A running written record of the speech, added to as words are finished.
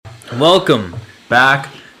Welcome back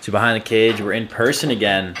to Behind the Cage. We're in person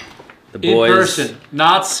again. The boys, in person,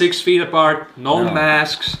 not 6 feet apart, no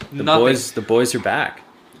masks, nothing. The boys are back.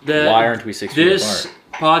 Why aren't we 6 feet apart? This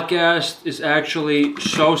podcast is actually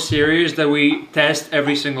so serious that we test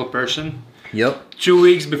every single person. Yep. 2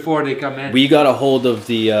 weeks before they come in. We got a hold of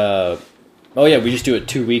the. We just do it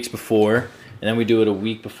 2 weeks before, and then we do it a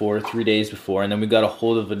week before, 3 days before, and then we got a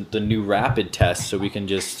hold of the new rapid test, so we can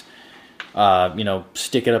just.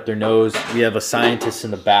 Stick it up their nose. We have a scientist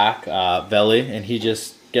in the back, Veli, and he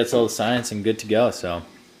just gets all the science and good to go. So,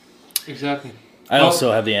 exactly. I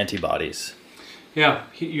also have the antibodies. Yeah,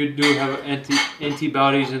 you do have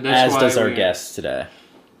antibodies, and that's as why does our guest today.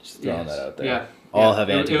 Just throwing that out there. Yeah, all have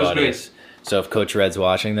antibodies. It was great. So if Coach Red's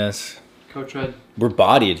watching this, Coach Red, we're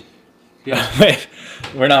bodied. Yeah, Wait,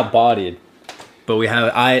 we're not bodied. But we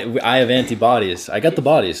have. I have antibodies. I got the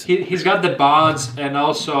bodies. He's got the bonds, and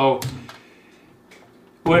also.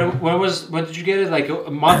 When did you get it? Like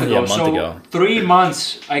a month ago. Yeah, a month ago. 3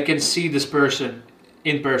 months I can see this person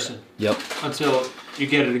in person. Yep. Until you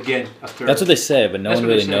get it again after. That's what they say, but no one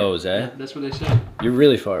really knows, eh? Yeah, that's what they say. You're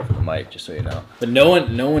really far from the mic, just so you know. But no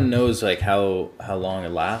one knows like how long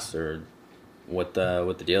it lasts or what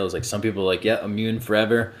the deal is. Like some people are like, yeah, immune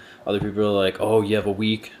forever. Other people are like, oh, you have a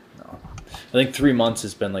week. No. I think 3 months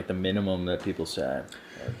has been like the minimum that people say.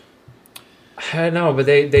 I know, but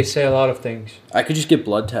they say a lot of things. I could just get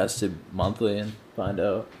blood tested monthly and find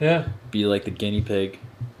out. Yeah. Be like the guinea pig.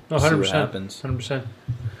 No, 100%. See what happens. 100%.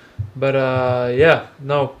 But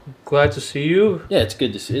glad to see you. Yeah, it's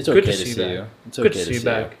good to see. It's okay to see you. It's okay good to see you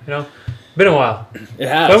back. You know, been a while. It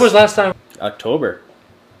has. When was last time? October.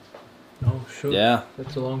 Oh, sure. Yeah.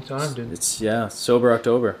 That's a long time, dude. It's sober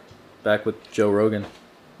October. Back with Joe Rogan.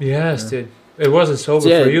 Yes, dude. It wasn't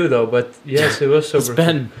sober for you though, but yes, it was sober. It's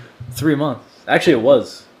been 3 months. Actually, it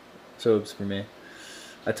was sober for me.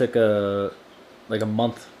 I took a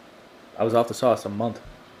month. I was off the sauce a month.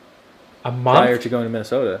 A month? Prior to going to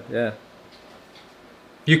Minnesota, yeah.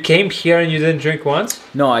 You came here and you didn't drink once?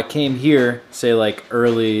 No, I came here, say like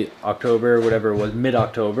early October, whatever it was,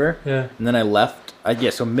 mid-October. Yeah. And then I left.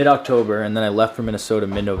 So mid-October, and then I left for Minnesota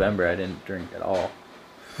mid-November. I didn't drink at all.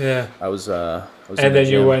 Yeah. I was and then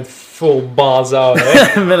you went full balls out,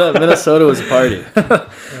 eh? Minnesota was a party.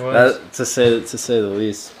 It was. To say the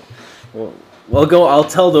least. Well, I'll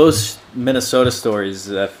tell those Minnesota stories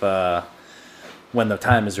if when the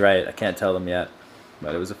time is right. I can't tell them yet,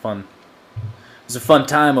 but it was a fun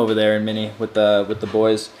time over there in Minnie with the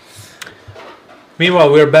boys.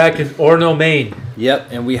 Meanwhile, we're back in Orono, Maine. Yep,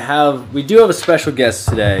 and we do have a special guest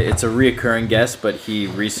today. It's a reoccurring guest, but he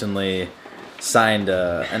recently signed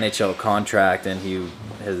a NHL contract, and he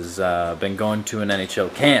has been going to an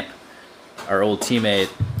NHL camp. Our old teammate,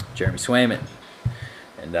 Jeremy Swayman.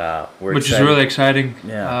 And we're Which excited. is really exciting.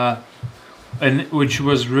 Yeah. And which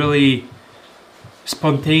was really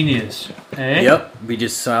spontaneous. Eh? Yep, we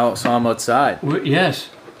just saw him outside.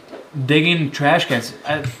 Yes. Digging trash cans.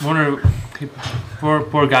 I wonder,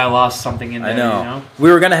 poor guy lost something in there. I know. You know?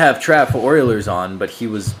 We were going to have Trav for Oilers on, but he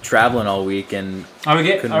was traveling all week and Are we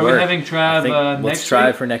having Trav next let's try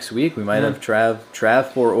week? for next week. We might have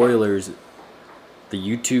Trav for Oilers, the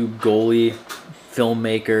YouTube goalie,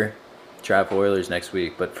 filmmaker, Trav for Oilers next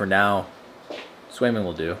week. But for now, Swayman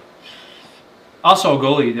will do. Also a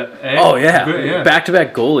goalie. Eh? Oh, yeah. Good, yeah.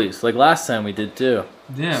 Back-to-back goalies, like last time we did too.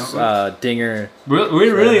 Yeah. Dinger. We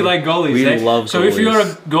really like goalies. We love so goalies. if you're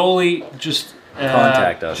a goalie, just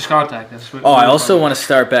contact us. Just contact us. I also want to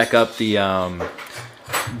start back up the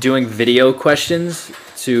doing video questions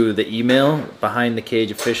to the email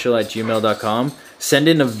behindthecageofficial@gmail.com. Send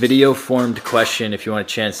in a video formed question if you want a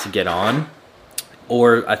chance to get on.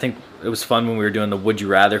 Or I think it was fun when we were doing the would you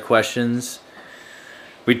rather questions.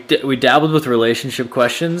 We dabbled with relationship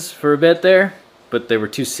questions for a bit there, but they were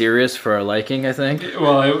too serious for our liking, I think.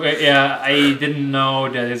 Well, I didn't know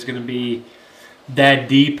that it's going to be that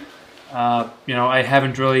deep. I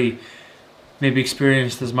haven't really maybe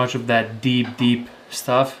experienced as much of that deep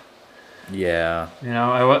stuff. Yeah.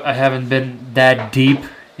 I haven't been that deep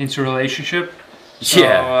into a relationship. So,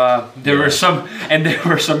 yeah. There were some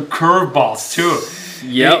curveballs too.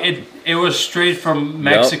 Yep. It was straight from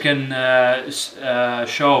Mexican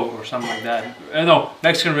show or something like that. No,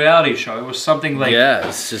 Mexican reality show. It was something like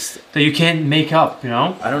it's just that you can't make up.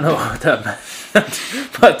 I don't know what that meant,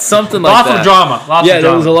 but something like that. Lots of drama.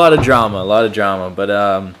 There was a lot of drama. But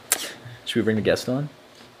should we bring the guest on?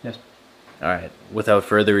 Yes. All right. Without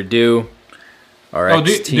further ado, our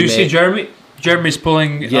ex-teammate. Do you see Jeremy? Jeremy's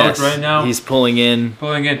pulling out right now. He's pulling in.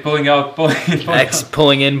 Pulling out.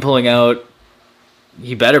 Pulling in, pulling out.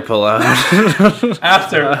 He better pull out.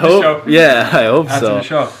 After I the hope, show. Yeah, I hope After so. the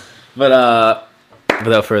show. But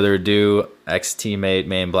without further ado, ex-teammate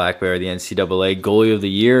Maine Black Bear, the NCAA goalie of the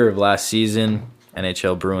year of last season,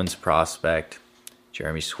 NHL Bruins prospect,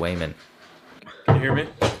 Jeremy Swayman. Can you hear me?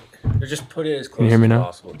 Or just put it as close hear me as now?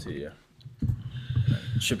 possible to you.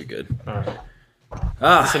 Should be good. All right.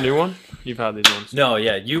 Ah, Is this a new one? You've had these ones. no,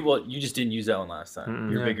 yeah, you just didn't use that one last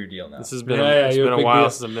time. You're a Yeah. bigger deal now. This has been it's you're been a a big while deal.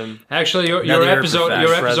 since I've been. Actually, Now your that you're episode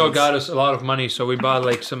professional. Presents. got us a lot of money, so we bought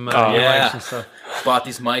like some yeah. mics and stuff. Bought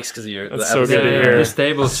these mics because you're That's so good to Yeah, hear. this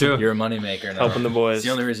table too. You're a moneymaker now. Helping the boys. It's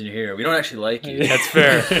the only reason you're here. We don't actually like you. That's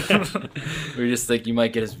fair. We're just like, you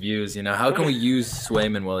might get his views, you know. How can we use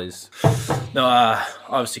Swayman while he's... No,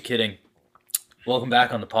 obviously kidding. Welcome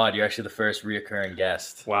back on the pod. You're actually the first reoccurring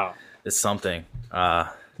guest. Wow. It's something.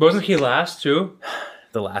 Wasn't he last too?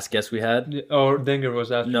 The last guest we had? Or Dinger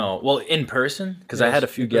was after? No. Well, in person, because I Yes, had a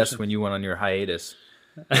few in guests person. when you went on your hiatus.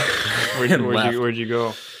 Where'd you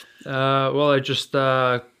go? Well, I just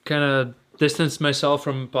kind of distanced myself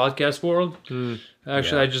from podcast world.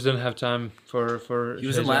 Actually, Yeah. I just didn't have time for. He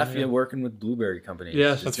was in yeah. Latvia working with Blueberry Company.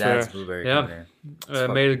 Yes, His that's dad's fair. Blueberry Yeah.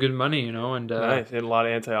 Company. Made good money, you know, and Nice. He had a lot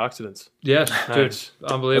of antioxidants. yes, Nice. dude, That's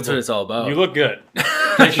unbelievable. what it's all about. You look good.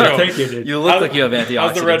 Thank you, dude. You look like you have antioxidants.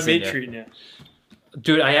 How's the red in meat you. treating you?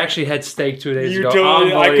 Dude, I actually had steak 2 days You ago.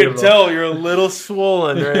 totally. I could Unbelievable. tell you're a little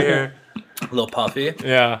swollen right here. A little puffy.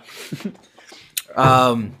 Yeah.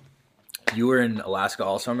 You were in Alaska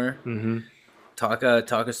all summer. Mm-hmm. Talk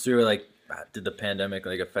us through, like, did the pandemic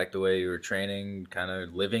like affect the way you were training, kind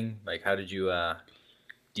of living? Like, how did you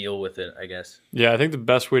deal with it, I guess? Yeah, I think the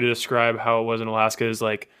best way to describe how it was in Alaska is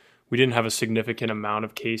like we didn't have a significant amount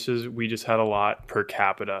of cases. We just had a lot per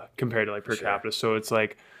capita compared to like per Sure. capita. So it's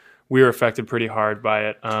like we were affected pretty hard by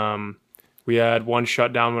it. We had one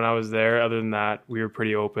shutdown when I was there. Other than that, we were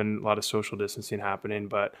pretty open, a lot of social distancing happening.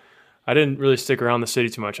 But I didn't really stick around the city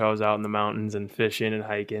too much. I was out in the mountains and fishing and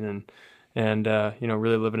hiking and you know,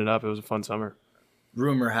 really living it up. It was a fun summer.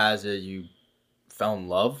 Rumor has it you fell in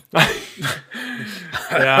love.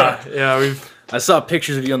 Yeah, I saw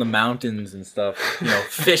pictures of you on the mountains and stuff, you know,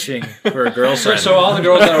 fishing for a girlfriend. So all the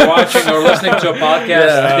girls that are watching or listening to a podcast,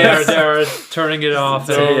 Yeah. they're turning it off.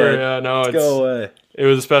 it's over. Yeah, no, Go away. it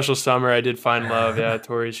was a special summer. I did find love. Yeah,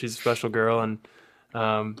 Tori, she's a special girl, and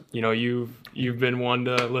you know, you've been one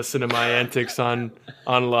to listen to my antics on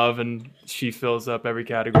love, and she fills up every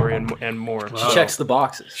category and more. Wow. She checks the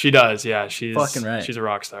boxes. She does. Yeah, she's Fucking right. She's a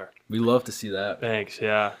rock star. We love to see that. Thanks.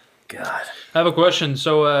 Yeah. God. I have a question.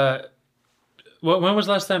 So, when was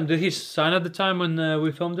the last time? Did he sign at the time when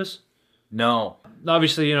we filmed this? No.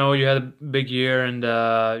 Obviously, you know, you had a big year, and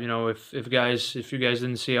you know, if you guys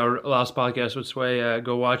didn't see our last podcast with Sway,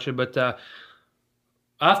 go watch it. But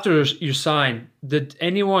after you signed, did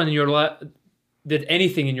anything in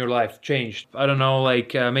your life change? I don't know,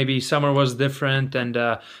 like maybe summer was different, and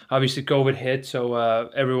obviously COVID hit, so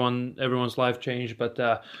everyone's life changed.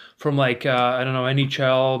 But from like I don't know,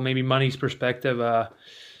 NHL, maybe money's perspective,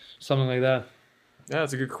 something like that. Yeah,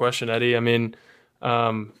 that's a good question, Eddie. I mean,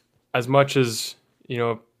 as much as, you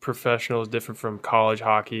know, professional is different from college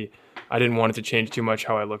hockey, I didn't want it to change too much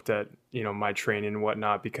how I looked at, you know, my training and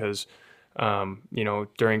whatnot, because, you know,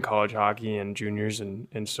 during college hockey and juniors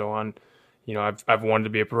and so on, you know, I've wanted to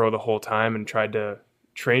be a pro the whole time and tried to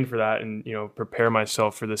train for that and, you know, prepare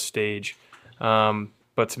myself for this stage.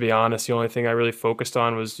 But to be honest, the only thing I really focused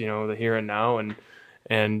on was, you know, the here and now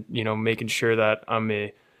and, you know, making sure that I'm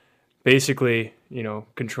basically, you know,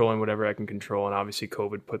 controlling whatever I can control, and obviously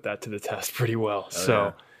COVID put that to the test pretty well.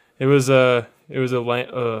 So it was a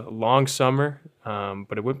long summer,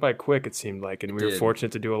 but it went by quick, it seemed like, and we were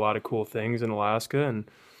fortunate to do a lot of cool things in Alaska, and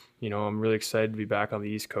you know, I'm really excited to be back on the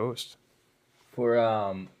East Coast. For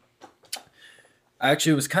I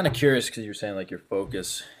actually was kind of curious because you were saying like your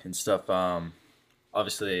focus and stuff.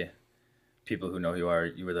 Obviously, people who know who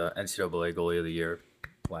you were the NCAA goalie of the year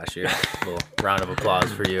last year. A little round of applause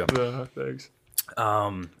for you. Thanks.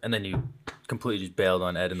 And then you completely just bailed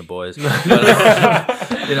on Ed and the boys. But,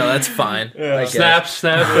 you know, that's fine. I guess.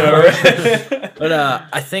 Snap. But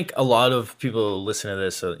I think a lot of people listen to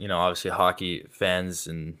this, you know, obviously hockey fans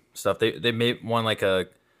and stuff, they may want like a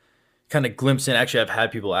kind of glimpse in. Actually, I've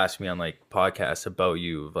had people ask me on like podcasts about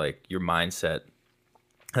you, like your mindset.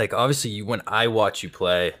 Like obviously when I watch you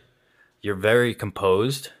play, you're very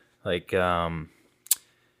composed. Like,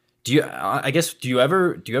 do you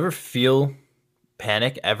ever feel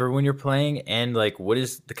panic ever when you're playing? And like, what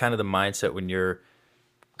is the kind of the mindset when you're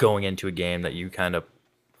going into a game that you kind of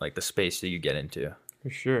like the space that you get into? For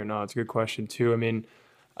sure. No, it's a good question too. I mean,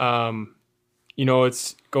 you know,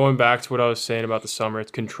 it's going back to what I was saying about the summer.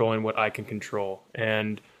 It's controlling what I can control.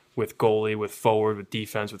 And with goalie, with forward, with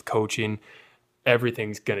defense, with coaching,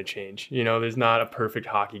 everything's going to change. You know, there's not a perfect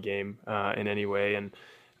hockey game in any way.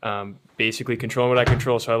 And basically controlling what I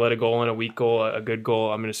control. So I let a goal in, a weak goal, a good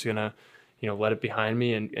goal, I'm just going to, you know, let it behind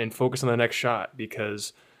me and focus on the next shot.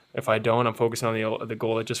 Because if I don't, I'm focusing on the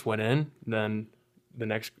goal that just went in, then the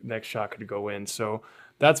next shot could go in. So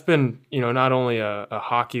that's been, you know, not only a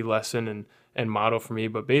hockey lesson and motto for me,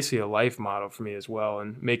 but basically a life motto for me as well.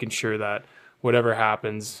 And making sure that whatever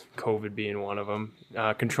happens, COVID being one of them,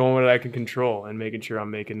 controlling what I can control and making sure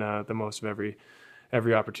I'm making the most of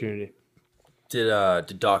every opportunity.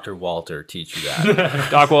 Did Dr. Walter teach you that?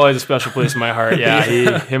 Doc Wally has a special place in my heart. Yeah,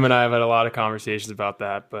 him and I have had a lot of conversations about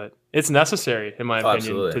that, but it's necessary, in my opinion,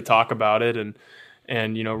 Absolutely. to talk about it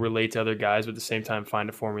and you know, relate to other guys, but at the same time find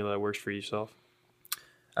a formula that works for yourself.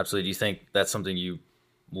 Absolutely. Do you think that's something you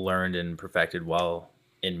learned and perfected while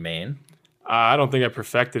in Maine? I don't think I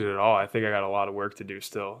perfected it at all. I think I got a lot of work to do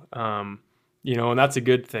still. You know, and that's a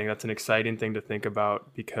good thing. That's an exciting thing to think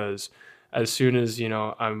about, because as soon as, you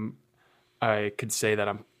know, I could say that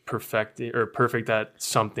I'm perfect at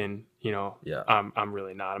something, you know, Yeah. I'm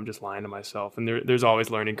really not. I'm just lying to myself. And there's always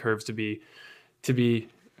learning curves to be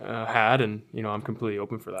had, and you know, I'm completely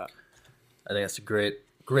open for that. I think that's a great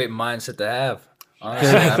mindset to have.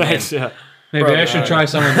 Honestly, I mean, Thanks. Yeah. Maybe Probably I should not. try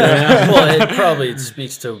some of that. well, it probably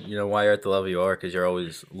speaks to, you know, why you're at the level you are, because you're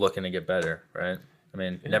always looking to get better, right? I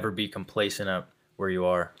mean, never be complacent at where you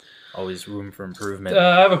are. Always room for improvement.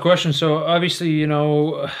 I have a question. So obviously, you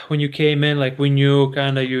know, when you came in, like we knew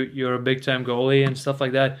kind of you're a big time goalie and stuff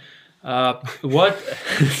like that. What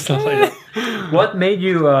stuff like that? What made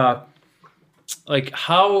you like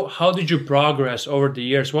how did you progress over the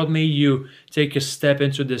years? What made you take a step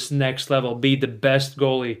into this next level, be the best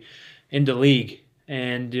goalie in the league,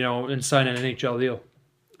 and you know, and sign an NHL deal?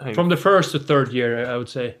 From the first to third year, I would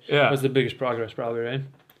say, was the biggest progress, probably, right?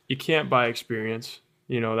 You can't buy experience.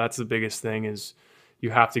 You know, that's the biggest thing, is you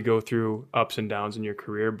have to go through ups and downs in your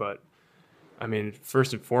career. But I mean,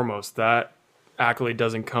 first and foremost, that accolade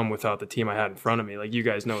doesn't come without the team I had in front of me. Like, you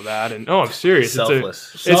guys know that. And I'm serious.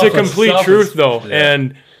 Selfless. It's a complete truth, though. Yeah.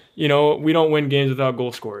 And you know, we don't win games without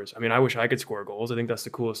goal scorers. I mean, I wish I could score goals. I think that's the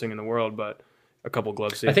coolest thing in the world. But a couple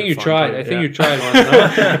glove saves. I think you are fun, tried. too. I think Yeah. you tried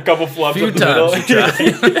once. No? A couple flubs Few up the times middle.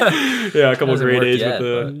 you tried. Yeah, a couple Hasn't great worked days yet,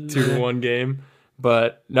 with the 2-1 game.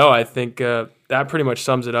 But no, I think that pretty much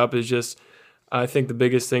sums it up. Is just, I think the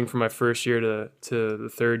biggest thing from my first year to the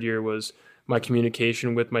third year was my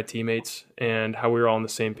communication with my teammates and how we were all on the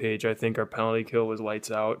same page. I think our penalty kill was lights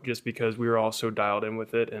out, just because we were all so dialed in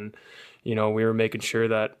with it. And, you know, we were making sure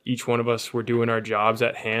that each one of us were doing our jobs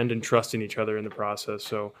at hand and trusting each other in the process.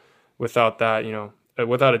 So without that, you know,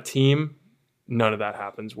 without a team, none of that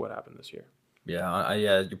happens. What happened this year? Yeah,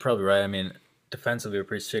 yeah, you're probably right. I mean, defensively, we're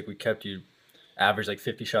pretty sick. We kept you average like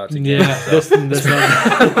 50 shots a game. Yeah, So. that's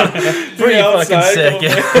not. Pretty fucking sick.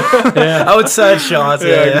 Yeah. Outside shots,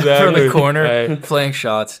 Yeah, from exactly. the corner, Right. flank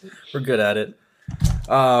shots. We're good at it.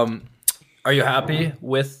 Are you happy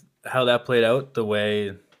with how that played out? The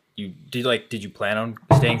way you did, did you plan on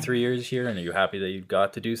staying 3 years here, and are you happy that you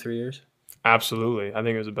got to do 3 years? Absolutely. I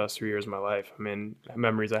think it was the best 3 years of my life. I mean,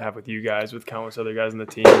 memories I have with you guys, with countless other guys on the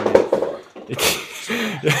team. I mean,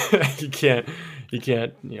 you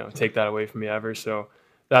can't, you know, take that away from me ever. So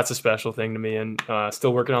that's a special thing to me. And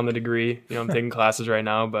still working on the degree. You know, I'm taking classes right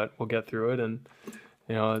now, but we'll get through it. And,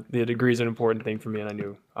 you know, the degree is an important thing for me. And I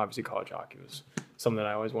knew, obviously, college hockey was something that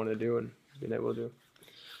I always wanted to do and being able to do.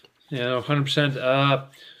 Yeah, 100%.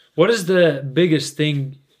 What is the biggest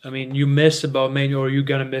thing, I mean, you miss about Maine, or you're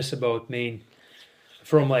gonna miss about Maine,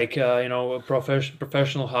 from like you know, a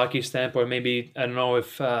professional hockey standpoint? Maybe, I don't know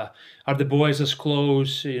if are the boys as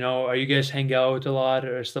close? You know, are you guys hang out a lot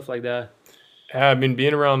or stuff like that? Yeah, I mean,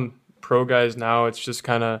 being around pro guys now, it's just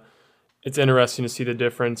kind of, it's interesting to see the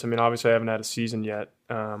difference. I mean, obviously I haven't had a season yet,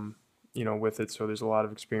 you know, with it, so there's a lot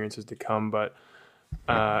of experiences to come. But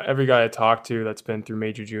every guy I talk to that's been through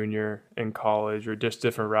major, junior, and college, or just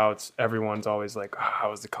different routes, everyone's always like, oh, "How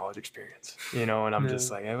was the college experience?" You know, and I'm just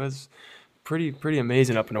like, it was pretty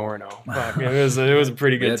amazing up in Orono. Fuck, it was a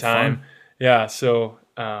pretty We good had time. fun. Yeah, so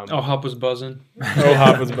Hop was buzzing.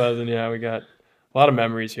 Hop was buzzing. Yeah, we got a lot of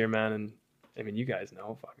memories here, man. And I mean, you guys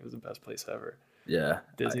know, fuck, it was the best place ever. Yeah.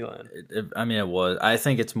 Disneyland. I mean, it was. I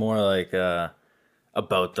think it's more like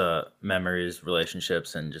about the memories,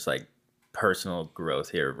 relationships, and just like personal growth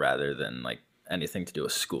here, rather than like anything to do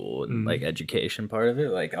with school and like education part of it.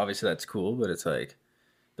 Like, obviously that's cool, but it's like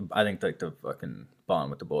I think like the fucking bond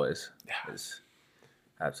with the boys is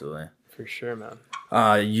absolutely For sure, man.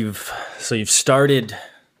 You've started.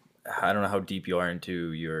 I don't know how deep you are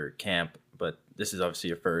into your camp, but this is obviously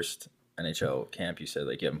your first NHL camp. You said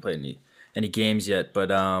like you haven't played any games yet,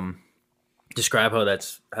 but Describe how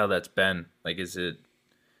that's been. Like, do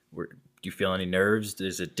you feel any nerves?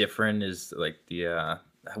 Is it different? Is like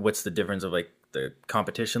what's the difference of like the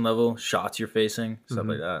competition level, shots you're facing, stuff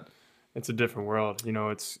like that? It's a different world. You know,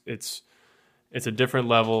 it's a different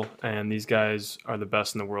level, and these guys are the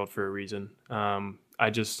best in the world for a reason.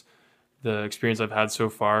 The experience I've had so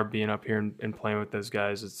far being up here and playing with those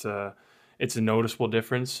guys, it's a noticeable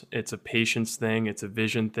difference. It's a patience thing. It's a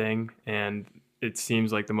vision thing. And it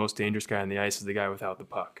seems like the most dangerous guy on the ice is the guy without the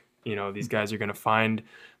puck. You know, these guys are going to find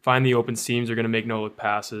the open seams. They're going to make no-look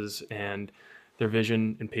passes, and their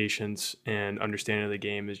vision and patience and understanding of the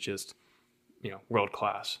game is just, you know, world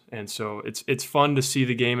class. And so it's fun to see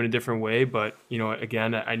the game in a different way. But, you know,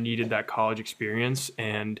 again, I needed that college experience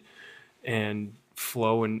and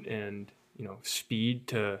flow and you know, speed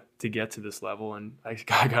to get to this level, and I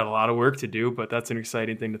got a lot of work to do, but that's an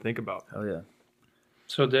exciting thing to think about. Oh yeah.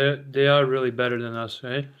 So they are really better than us,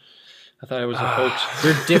 right? I thought it was a hoax.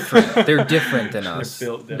 They're different. They're different than us.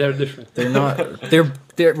 They're different. They're not.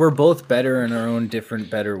 We're both better in our own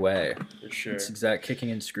different, better way. For sure. It's exact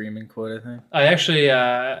kicking and screaming quote, I think. I actually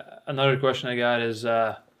another question I got is,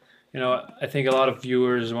 you know, I think a lot of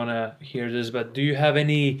viewers want to hear this, but do you have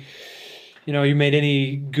any? You know, you made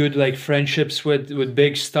any good like friendships with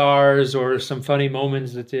big stars or some funny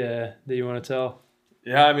moments that you want to tell?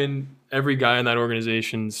 Yeah, I mean, every guy in that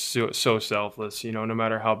organization's so selfless. You know, no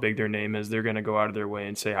matter how big their name is, they're going to go out of their way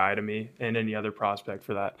and say hi to me and any other prospect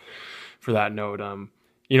for that note.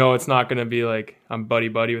 You know, it's not going to be like I'm buddy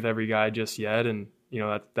with every guy just yet, and you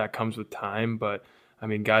know that comes with time. But I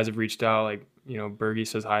mean, guys have reached out. Like, you know, Bergie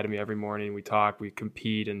says hi to me every morning. We talk, we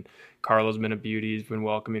compete, and Carlo's been a beauty. He's been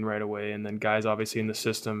welcoming right away. And then guys obviously in the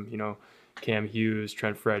system, you know, Cam Hughes,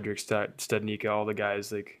 Trent Frederick, Stednica, all the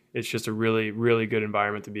guys, like it's just a really, really good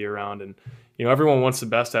environment to be around. And, you know, everyone wants the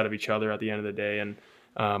best out of each other at the end of the day. And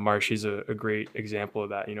Marshy's a great example of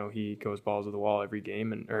that. You know, he goes balls to the wall every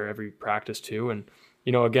game or every practice too. And,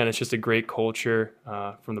 you know, again, it's just a great culture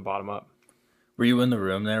from the bottom up. Were you in the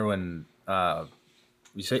room there when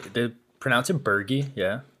you say they pronounce it Bergie?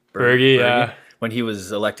 Yeah. Bergie, yeah. When he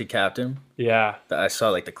was elected captain. Yeah. I saw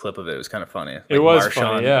like the clip of it. It was kind of funny. Like, it was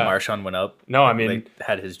funny, yeah. Marshawn went up. No, I mean, like,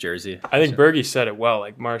 had his jersey. I think Bergie said it well.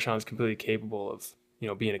 Like, Marshawn's completely capable of, you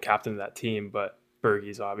know, being a captain of that team, but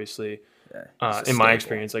Bergie's obviously, in my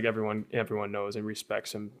experience, like everyone knows and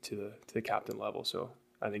respects him to the captain level. So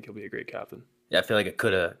I think he'll be a great captain. Yeah, I feel like it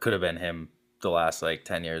could have been him the last like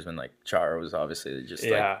 10 years when like Chara was obviously just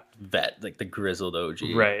like vet, like the grizzled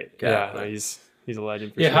OG. Right. Guy. Yeah. No, he's a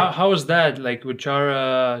legend for sure. Yeah, how was that? Like, with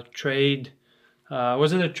Chara trade?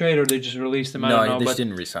 Was it a trade or they just released him? I don't know. They just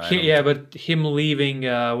didn't resign him. Yeah, but him leaving,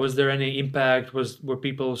 was there any impact? Were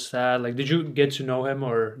people sad? Like, did you get to know him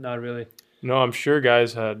or not really? No, I'm sure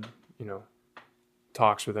guys had, you know,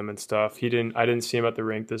 talks with him and stuff. I didn't see him at the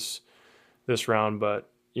rink this round, but,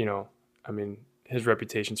 you know, I mean, his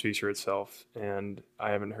reputation speaks for itself, and I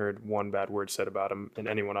haven't heard one bad word said about him in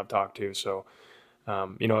anyone I've talked to. So,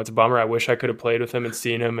 you know, it's a bummer. I wish I could have played with him and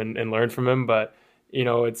seen him and learned from him, but you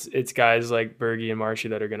know, it's guys like Bergie and Marshy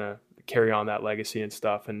that are gonna carry on that legacy and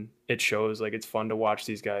stuff, and it shows. Like, it's fun to watch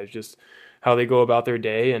these guys just how they go about their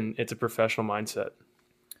day, and it's a professional mindset.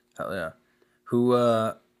 Hell yeah. Who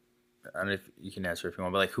I don't know if you can answer if you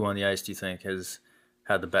want, but like, who on the ice do you think has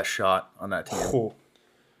had the best shot on that team? Oh,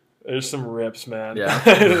 there's some rips, man. Yeah.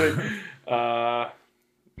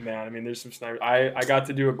 Man, I mean, there's some snipers. I got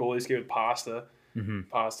to do a goalie skate with Pasta. Mm-hmm.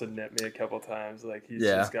 Pasta nipped me a couple times. Like, he's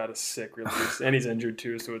just got a sick release, and he's injured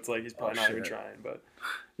too, so it's like he's probably not even trying. But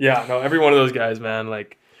yeah, no, every one of those guys, man.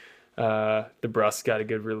 Like, DeBrusque's got a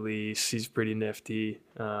good release. He's pretty nifty.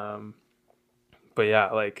 But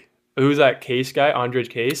yeah, like, who's that Case guy? Andrej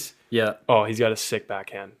Case. Yeah. Oh, he's got a sick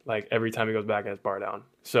backhand. Like, every time he goes back, he has bar down.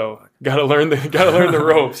 So gotta learn the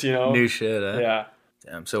ropes, you know. New shit. Yeah.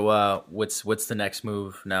 Damn. So what's the next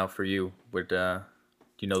move now for you? Do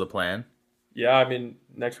you know the plan? Yeah, I mean,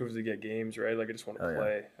 next move is to get games, right? Like, I just want to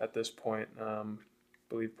play at this point.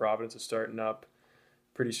 Believe Providence is starting up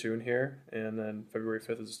pretty soon here, and then February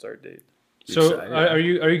 5th is the start date. So are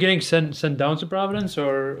you getting sent down to Providence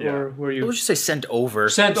or were you? I would just say sent over.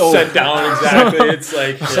 Sent down, exactly. It's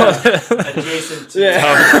like adjacent to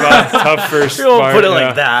tough first. You don't put it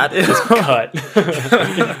like that. Just cut.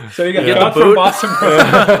 So you get from Boston.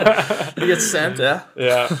 You get sent, yeah.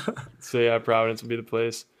 Yeah. So yeah, Providence will be the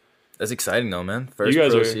place. That's exciting though, man. First you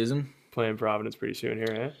guys pro are season. Playing Providence pretty soon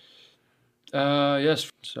here, eh? Yes.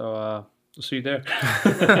 So we'll see you there.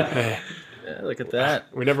 Yeah, look at that.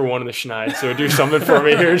 We never won in the Schneid, so do something for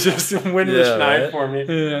me here. Just win the Schneid for me.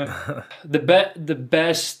 Yeah. The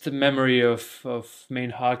best memory of Maine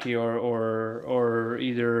hockey or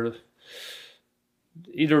either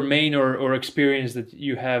either main or experience that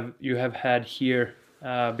you have had here?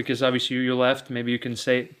 Because obviously you left. Maybe you can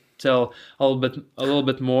tell a little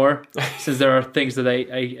bit more, since there are things that I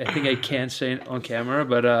think I can't say on camera.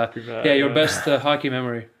 But your best hockey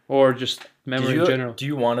memory, or just memory in general. Do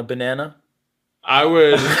you want a banana? I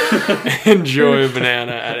would enjoy a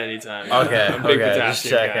banana at any time. Okay, I'm a big just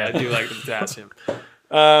potassium guy. checking. I do like the potassium.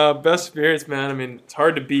 Best experience, man. I mean, it's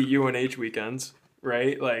hard to beat UNH weekends,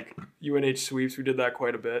 right? Like UNH sweeps, we did that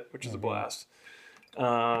quite a bit, which is a blast.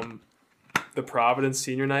 The Providence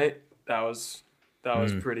senior night, that was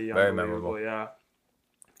pretty very unbelievable. memorable. Yeah,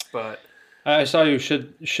 but I saw you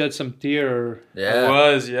shed some tear. Yeah.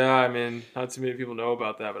 I was, yeah. I mean, not too many people know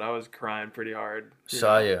about that, but I was crying pretty hard.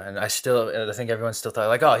 Saw you, and I think everyone still thought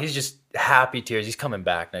like, oh, he's just happy tears. He's coming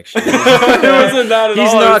back next year. It wasn't that at He's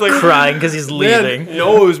all. It not was like, crying because he's leaving. Man,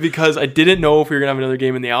 no, it was because I didn't know if we were gonna have another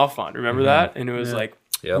game in the Alphon. Remember that? And it was like,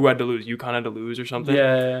 who had to lose? UConn had to lose or something.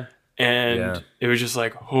 Yeah. And it was just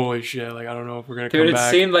like, holy shit! Like, I don't know if we're gonna Dude, come it back.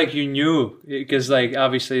 seemed like you knew, because like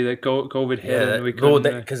obviously the COVID hit and we couldn't.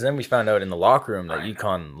 Because then we found out in the locker room that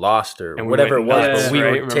UConn lost or And we whatever it went was, nuts, but we right?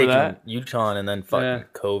 were Remember taking that? UConn and then fucking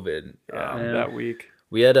COVID. that week.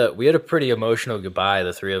 We had a pretty emotional goodbye,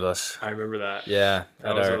 the three of us. I remember that. Yeah,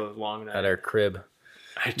 That was a long night. at our crib.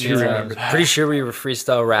 I do remember that. Pretty sure we were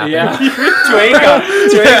freestyle rapping. Yeah.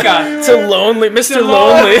 Tueka. It's a lonely, Mr.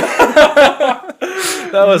 Lonely.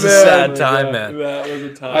 That was a sad time, man. That was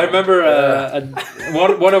a time. I remember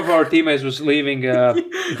one of our teammates was leaving.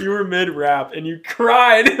 You were mid rap and you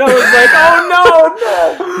cried, and I was like,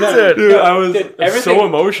 "Oh no!" Dude, I was so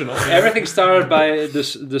emotional. Everything started by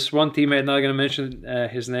this one teammate. Not gonna mention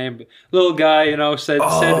his name. But little guy, said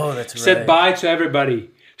right. bye to everybody.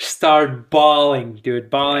 Start bawling, dude,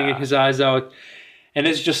 bawling his eyes out, and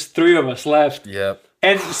it's just three of us left. Yep.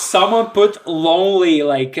 And someone put "lonely"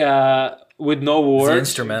 like with no words.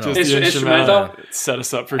 Instrumental. Just the instrumental. It set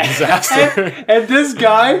us up for disaster. And this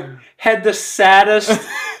guy had the saddest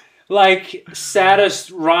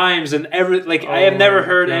rhymes and every I have never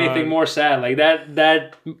heard anything more sad. Like that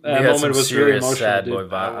moment was really emotional. Sad dude.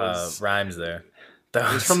 boy rhymes there.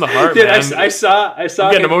 That was From the heart, Dude, man. I saw I'm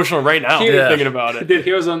getting him. emotional right now thinking about it. Dude,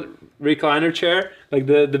 he was on recliner chair, like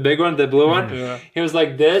the big one, the blue one. Yeah. He was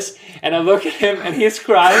like this, and I look at him, and he's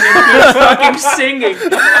crying, and he's fucking singing.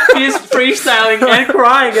 He's freestyling and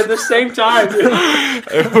crying at the same time. Dude.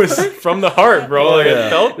 It was from the heart, bro. Like, I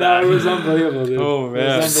felt that. That was unbelievable, dude. Oh,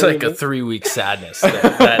 man. It's like a 3-week sadness.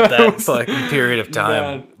 That fucking period of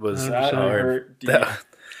time was that hard. hurt deep.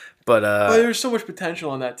 But there was so much potential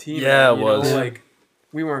on that team. Yeah, man, it was. Like,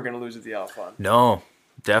 we weren't gonna lose at the Alphon. no,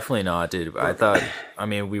 definitely not, dude. I thought,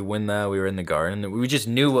 we win that. We were in the Garden. We just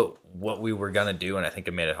knew what we were gonna do, and I think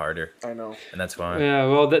it made it harder. I know. And that's fine. Yeah,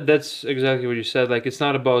 well, that's exactly what you said. Like, it's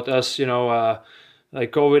not about us,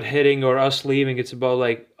 like COVID hitting or us leaving. It's about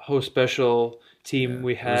like how special team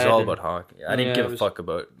we had. It was all about hockey. I didn't give it a was- fuck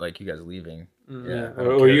about like you guys leaving. Yeah, I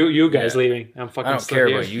don't Or care. you guys Yeah. leaving. I'm fucking. I don't still care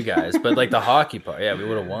here. about you guys, but like the hockey part, yeah, we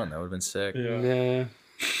would have won. That would have been sick. Yeah.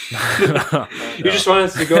 You just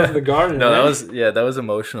wanted to go to the Garden. No, right? that was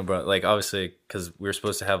emotional, bro. Like obviously, because we were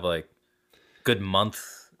supposed to have like good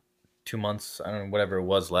month, 2 months, I don't know, whatever it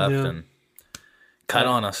was left, Yeah. and cut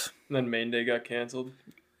on us. And then main day got canceled.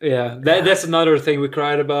 Yeah, that's another thing we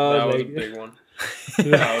cried about. That was a like- big one.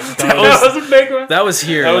 That was a big one. That was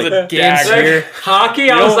here. That was like, a games dagger. here. Hockey,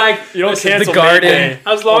 I was like, you don't listen, cancel the Garden. Main Day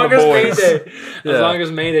as long on the as May boys. Day, Yeah. as long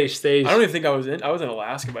as May Day stays. I don't even think I was in. I was in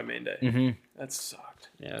Alaska by main day. Mm-hmm. That sucked.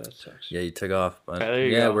 Yeah, that sucks. Yeah, you took off. But Yeah, there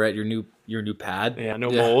you go. we're at your new pad. Yeah, no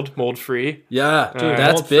mold free. Yeah, Dude,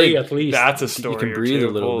 that's Mold free big. at least. That's a story. You can or breathe two. a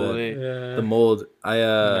little bit. Holy. Yeah. The mold.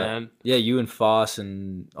 Man. Yeah, you and Foss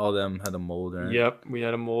and all them had a mold, right? Yep, we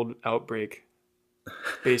had a mold outbreak.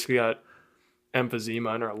 Basically got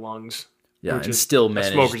emphysema in our lungs. Yeah, Which and is still a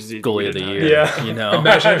managed smoker's disease goalie we of the didn't year. have. You know,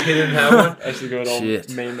 Imagine if he didn't have one. That's a good old Shit.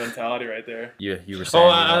 main mentality right there. you were saying.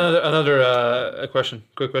 Another question.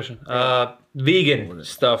 Quick question. Vegan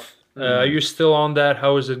stuff. Are you still on that?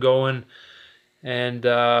 How is it going? And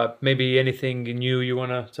maybe anything new you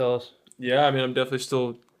want to tell us? Yeah, I mean, I'm definitely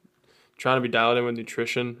still trying to be dialed in with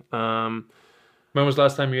nutrition. When was the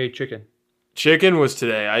last time you ate chicken? Chicken was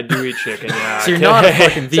today. I do eat chicken. Yeah. So you're not a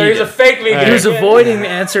fucking vegan. So he's a fake vegan. He was avoiding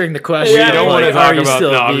answering the question. We don't want to like, talk are you about.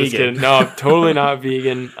 still No, a I'm just vegan? kidding. No, I'm totally not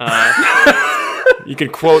vegan. You can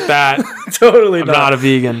quote that. Totally I'm not a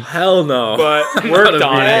vegan, Hell no. but worked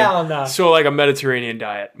on Hell it. no. So like a Mediterranean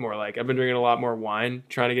diet, more like. I've been drinking a lot more wine,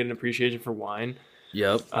 trying to get an appreciation for wine.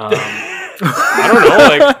 Yep. I don't know,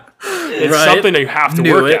 like it's Right. something that you have to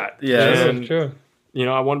Knew work it. at. Yeah. And, True.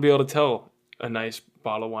 I want to be able to tell a nice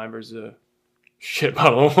bottle of wine versus a shit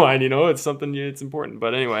bottle of wine. It's something. It's important.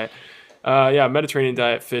 But anyway, yeah, Mediterranean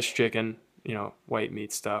diet: fish, chicken, white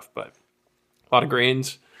meat stuff, but a lot of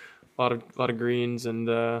grains, a lot of greens, and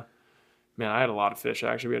man, I had a lot of fish.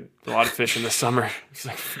 Actually, we had a lot of fish in the summer. It's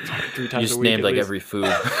like 3 times You just a week. named at like least. every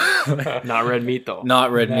food. Not red meat though.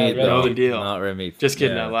 Not red meat, red though. meat. The deal. Not red meat. Just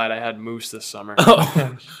kidding. Yeah. I lied. I had moose this summer.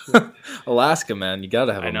 Alaska, man, you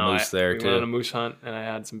gotta have I a know. moose there we went on a too. moose hunt, and I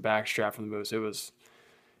had some backstrap from the moose. It was.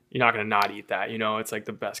 You're not gonna not eat that. It's like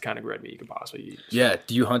the best kind of red meat you could possibly eat. Yeah.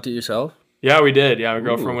 Do you hunt it yourself? Yeah, we did. Yeah, my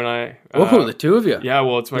girlfriend and I. Oh, the two of you. Yeah,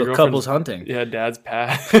 well, it's my Little girlfriend's couples hunting. Yeah, dad's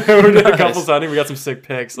pad. We did a couples hunting. We got some sick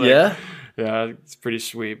pics. Yeah. Yeah, it's pretty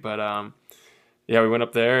sweet. But yeah, we went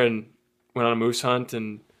up there and went on a moose hunt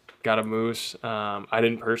and got a moose. I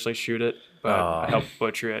didn't personally shoot it, but I helped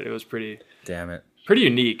butcher it. It was pretty Damn it.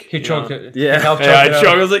 unique. He choked it. Yeah. He helped Yeah, I choke it choked.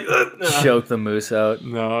 out. I was like, Choke the moose out.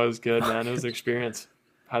 no, it was good, man. It was an experience.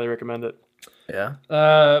 Highly recommend it.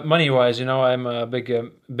 Yeah. Money wise, I'm a big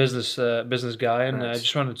business guy, and I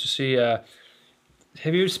just wanted to see. Have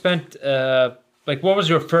you spent what was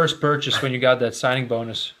your first purchase when you got that signing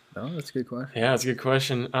bonus? Oh, that's a good question. Yeah, that's a good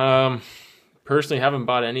question. Personally, haven't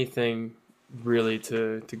bought anything really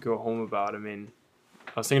to go home about. I mean,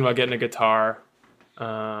 I was thinking about getting a guitar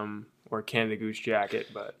or a Canada Goose jacket,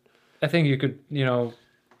 but I think you could,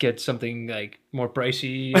 get something like more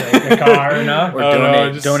pricey, like a car, no? Or Oh,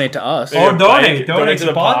 no, donate to us. Or donate to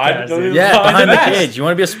the pod. podcast, Donate to dude. the Yeah, pod. behind the best. cage. You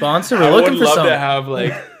want to be a sponsor? We're I looking would for love something. to have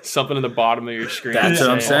like something in the bottom of your screen. That's what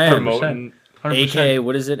I'm saying. Promoting 100%. AK,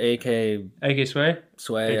 what is it? AK AK Sway?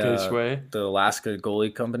 Sway. AK Sway. The Alaska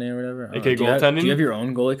goalie company or whatever. I don't AK know. goaltending? Do you have your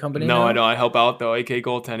own goalie company? No, now? I don't. I help out though. AK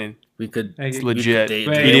goaltending. We could. It's It's legit. They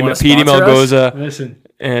Wait, wanna Petey sponsor us? Malgoza Listen.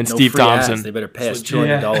 and No Steve free ads. Thompson. They better pay us It's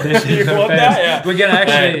legit. $200. You want that? Yeah. We're gonna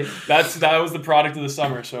actually. Hey, that was the product of the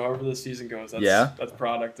summer. So however the season goes, that's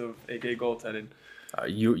product of AK goaltending.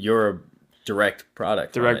 You're a direct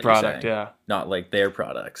product. on Direct it, you're product, saying. yeah. Not like their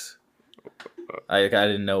products. I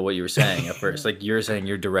didn't know what you were saying at first. Like you're saying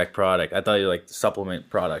you're direct product. I thought you were like supplement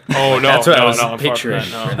product. Oh, no, that's what I no, was no, I'm far from picturing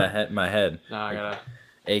that, no. in my head. No, I gotta.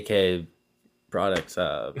 AK products,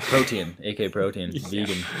 protein, AK protein,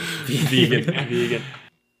 vegan. Vegan.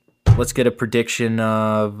 Let's get a prediction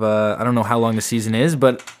of I don't know how long the season is,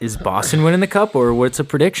 but is Boston winning the cup or what's a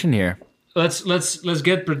prediction here? Let's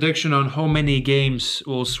get prediction on how many games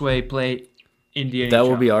will Sway play in the NHL. That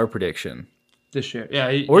will be our prediction. this year. Yeah,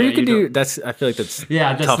 Or yeah, you could don't- do that's. I feel like that's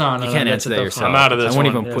Yeah, that's tough. not. You can't that's answer a that tough yourself. I'm out of this I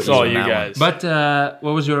won't one. even put It's you all on you that guys. But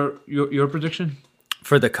what was your prediction?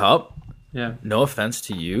 for the cup. Yeah, No offense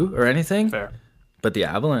to you or anything, Fair. but the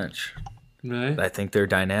Avalanche. right. I think they're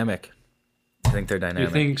dynamic. You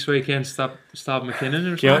think Sway can't stop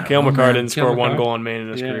McKinnon or Kale something? McCarr man. didn't score Cale one McCarr. goal in Maine in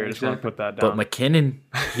his Yeah, career. Just want to exactly. put that But down. McKinnon,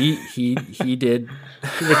 he did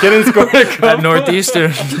McKinnon scored a couple. at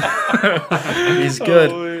Northeastern. He's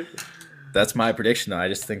good. Holy- That's my prediction. Though. I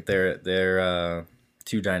just think they're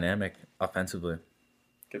too dynamic offensively.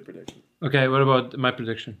 Good prediction. Okay, what about my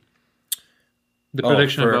prediction? The Oh,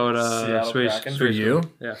 prediction for about Seattle Sway's Kraken? For you?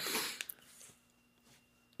 Yeah.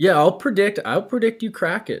 Yeah, I'll predict you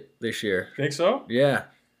crack it this year. Think so? Yeah,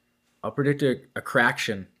 I'll predict a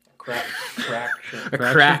craction, Craction. a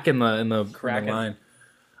crack in the Kraken. line.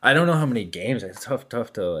 I don't know how many games. It's tough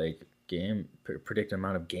to like predict the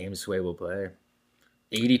amount of games Sway will play.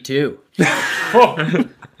 82.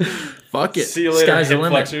 Fuck it. See you later, Sky's the hip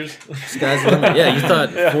limit. flexors. Sky's the limit. Yeah, you thought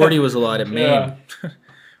 40 was a lot at Maine. Yeah.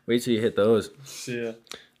 Wait till you hit those. See ya.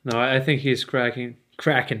 No, I think he's cracking.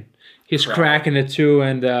 He's cracking it too,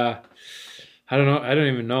 and I don't know. I don't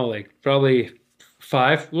even know. Like probably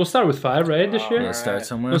 5. We'll start with 5, right? This year. Let's start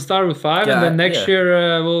somewhere. We'll start with 5, Yeah, and then next yeah.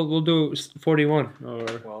 year we'll do 41. Or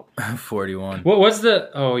Well, 41. what's the?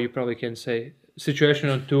 Oh, you probably can't say situation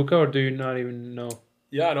on Tuca, or do you not even know?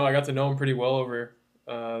 yeah, no, I got to know him pretty well over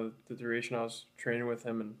the duration I was training with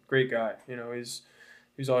him, and great guy. You know, he's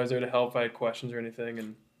always there to help if I had questions or anything,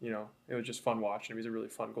 and you know, it was just fun watching him. He's a really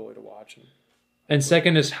fun goalie to watch. And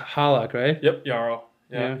second is Halak, right? Yep, Yarrow.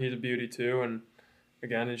 Yeah, Yeah. he's a beauty too. And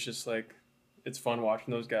again, it's just like it's fun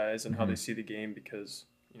watching those guys and how they see the game because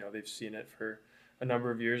you know they've seen it for a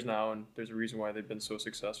number of years now, and there's a reason why they've been so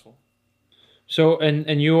successful. So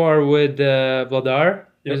and you are with Vladar.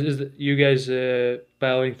 Yep. Is you guys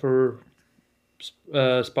battling for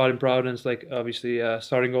spot in Providence? Like obviously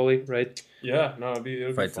starting goalie, right? Yeah, no, it'd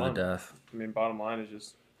be Fight to the fun. death. I mean, bottom line is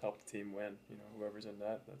just help the team win. You know, whoever's in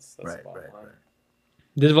that, that's Right, the bottom right, line. right.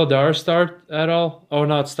 Did Vladar start at all? Oh,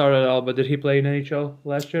 not start at all, but did he play in NHL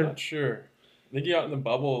last year? Not sure. I think he got in the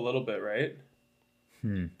bubble a little bit, right?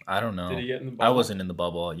 I don't know. Did he get in the I bubble? wasn't in the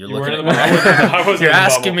bubble. You're You looking weren't at in the bubble? I wasn't You're in the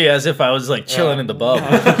asking bubble. me as if I was like chilling in the bubble.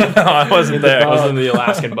 No, I wasn't there. I was in the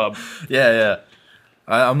Alaskan bub. Yeah.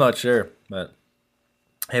 I'm not sure, but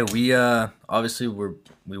hey, we obviously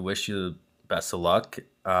we wish you the best of luck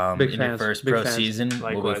Big in fans, your first big pro fans. season. We'll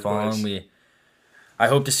be Likewise, following. boys. I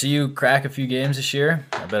hope to see you crack a few games this year.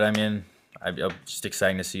 But I mean, I'm just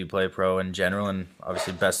excited to see you play pro in general, and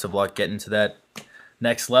obviously best of luck getting to that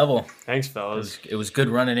next level. Thanks, fellas. It was good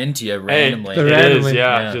running into you Hey, randomly. the it randomly. is,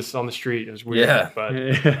 Yeah. just on the street. It was weird, Yeah. but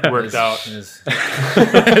it worked out.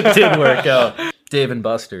 It did work out. Dave and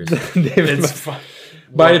Buster's. It's fun.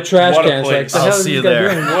 By the trash What a cans. Like, place. the hell I'll is see this you guy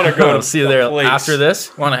there. doing? Wanna go I'll to see you the there place. after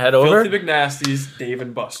this. Want to head over? Filthy McNasties, Dave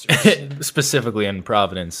and Buster's. Specifically in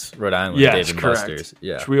Providence, Rhode Island. Yes, Dave and correct. Buster's.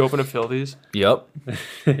 Yeah. Should we open a Filthy's? Yep.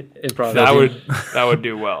 It probably That would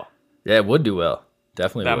do well. Yeah, it would do well.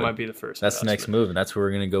 Definitely That would. might be the first. That's the next investment. move, and that's where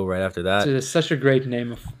we're gonna go right after that. It's such a great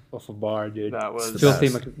name of a bar, dude. That was. the Filthy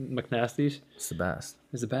best. McNasty's It's the best.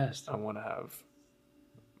 is the best. I want to have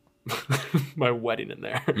my wedding in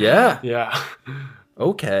there. Yeah. Yeah.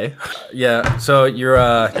 Okay. Yeah. So you're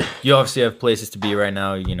you obviously have places to be right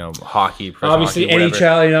now. You know, hockey, pro Obviously, hockey, whatever.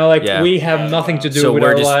 NHL, you know, like Yeah. we have nothing to do So with we're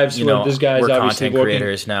our just lives. you know Where this guy's we're obviously content working.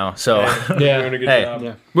 creators now. So Yeah. Doing a good Hey. job.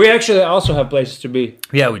 Yeah, we actually also have places to be.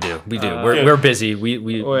 yeah, we do. We're Good. busy. We're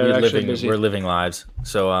actually living busy. we're living lives.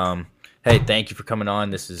 So hey, thank you for coming on.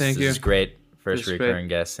 This is Thank you. great. First This is recurring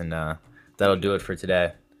guest, and that'll do it for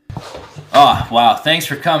today. Oh wow! Thanks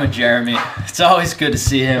for coming, Jeremy. It's always good to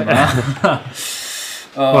see him. Huh?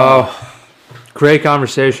 Wow, great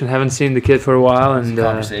conversation. Haven't seen the kid for a while, and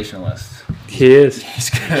Conversationalist. he is. He's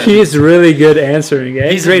good. He is really good answering.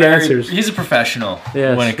 Eh? He's Great a very- answers. He's a professional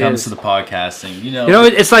Yes, when it he comes is. to the podcasting. You know, You know,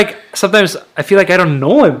 it's like sometimes I feel like I don't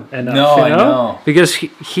know him enough. No, you I know. because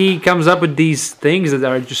he comes up with these things that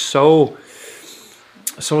are just so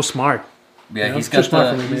smart. yeah, you know, he's too got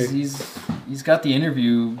smart the for me, he's got the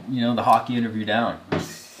interview. You know, the hockey interview down.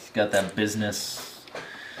 He's got that business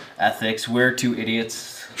ethics. We're two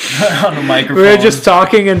idiots on the microphone. We're just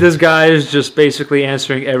talking, and this guy is just basically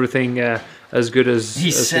answering everything as good as He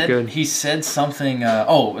as said could. he said something.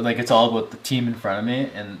 Like it's all about the team in front of me,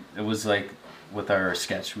 and it was like with our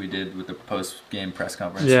sketch we did with the post game press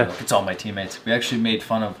conference. Yeah. Like, it's all my teammates. We actually made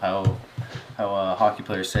fun of how hockey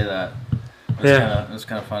players say that. Yeah. It was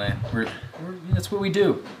kind of funny. That's what we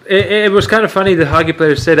do. It was kind of funny that hockey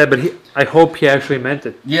players say that, but I hope he actually meant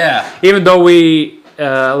it. Yeah. Even though we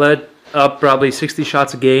let up probably 60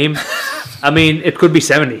 shots a game, I mean, it could be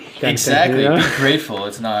 70. kind of Exactly. thing, you know? Be grateful.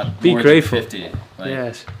 It's not Be more grateful. than 50. Like,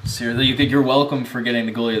 Yes. seriously, you're welcome for getting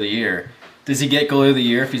the goalie of the year. Does he get goalie of the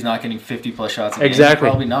year if he's not getting 50 plus shots a game? Exactly.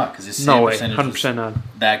 Probably not, because his save No way. percentage 100% is not.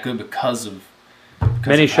 that good because of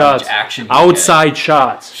Many of how much shots. action he was getting. Outside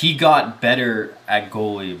shots. He got better at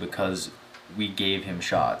goalie because we gave him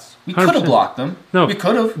shots. We could 100%. have blocked them. No. We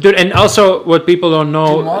could have. Dude, and also what people don't know,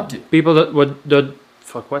 Didn't want to. people that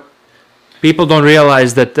what? People don't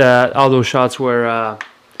realize that all those shots were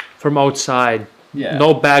from outside. Yeah.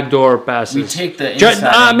 No backdoor passes. We take the Just,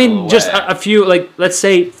 inside I angle mean, just away. a few, like, let's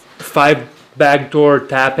say 5 backdoor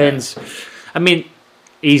tap-ins. I mean,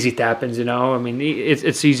 easy tap-ins, you know. I mean,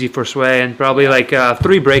 it's easy for Sway, and probably like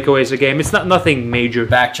 3 breakaways a game. It's not nothing major.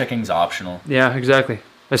 Back checking's optional. Yeah, exactly.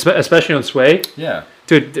 Especially on Sway. Yeah.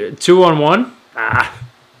 Dude, 2-on-1?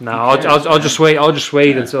 No, I'll just wait. I'll just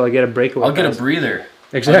wait until I get a breakaway. I'll get a pass. breather.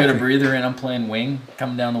 Exactly. I'll get a breather and I'm playing wing,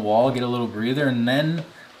 come down the wall, get a little breather, and then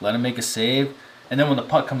let him make a save. And then when the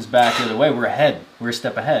puck comes back the other way, we're ahead. We're a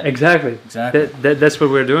step ahead. Exactly. Exactly. That's what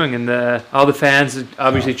we're doing, and all the fans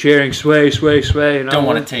obviously cheering Sway. You know, Don't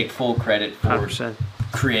want to take full credit for 100%.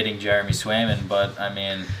 creating Jeremy Swayman, but I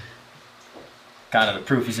mean, kind of the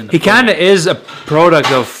proof is in the He kind of pudding. is a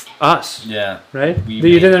product of us, Yeah. right? We You made-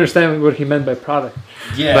 didn't understand what he meant by product.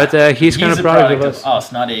 Yeah. But he's kind of a product of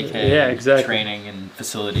us. not AK. Yeah, exactly. Training and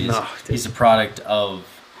facilities. No, dude. He's a product of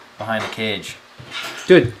behind the cage.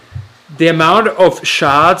 Dude, the amount of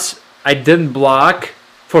shots I didn't block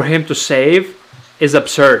for him to save is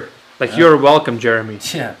absurd. Like, you're welcome, Jeremy.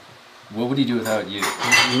 Yeah. What would he do without you?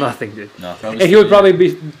 Nothing, dude. No, probably And he would probably be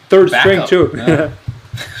third string, Backup. too. Yeah.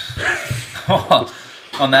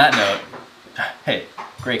 On that note, hey,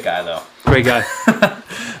 great guy though. Great guy.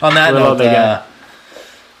 On that We love note,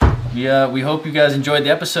 that we hope you guys enjoyed the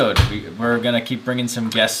episode. We're gonna keep bringing some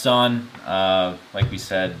guests on. Like we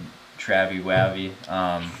said, Travie Wavy.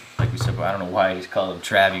 Like we said, I don't know why he's called him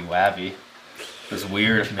Travie Wavy. It was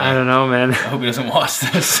weird of me. I don't know, man. I hope he doesn't watch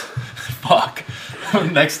this. Fuck.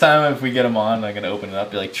 Next time if we get him on, I'm gonna open it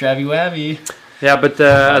up, be like Travie Wavy. Yeah, but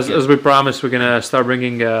as we promised, we're gonna start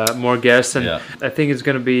bringing more guests, and Yeah. I think it's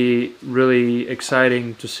gonna be really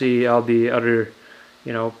exciting to see all the other,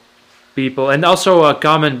 people. And also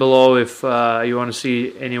comment below if you want to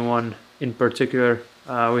see anyone in particular.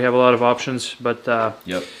 We have a lot of options, but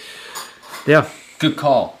Yep. yeah, Good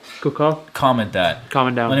call. good call. Comment that.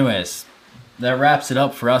 Comment down. Well, anyways, that wraps it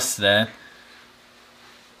up for us today.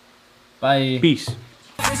 Bye. Peace.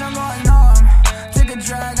 I'm going on.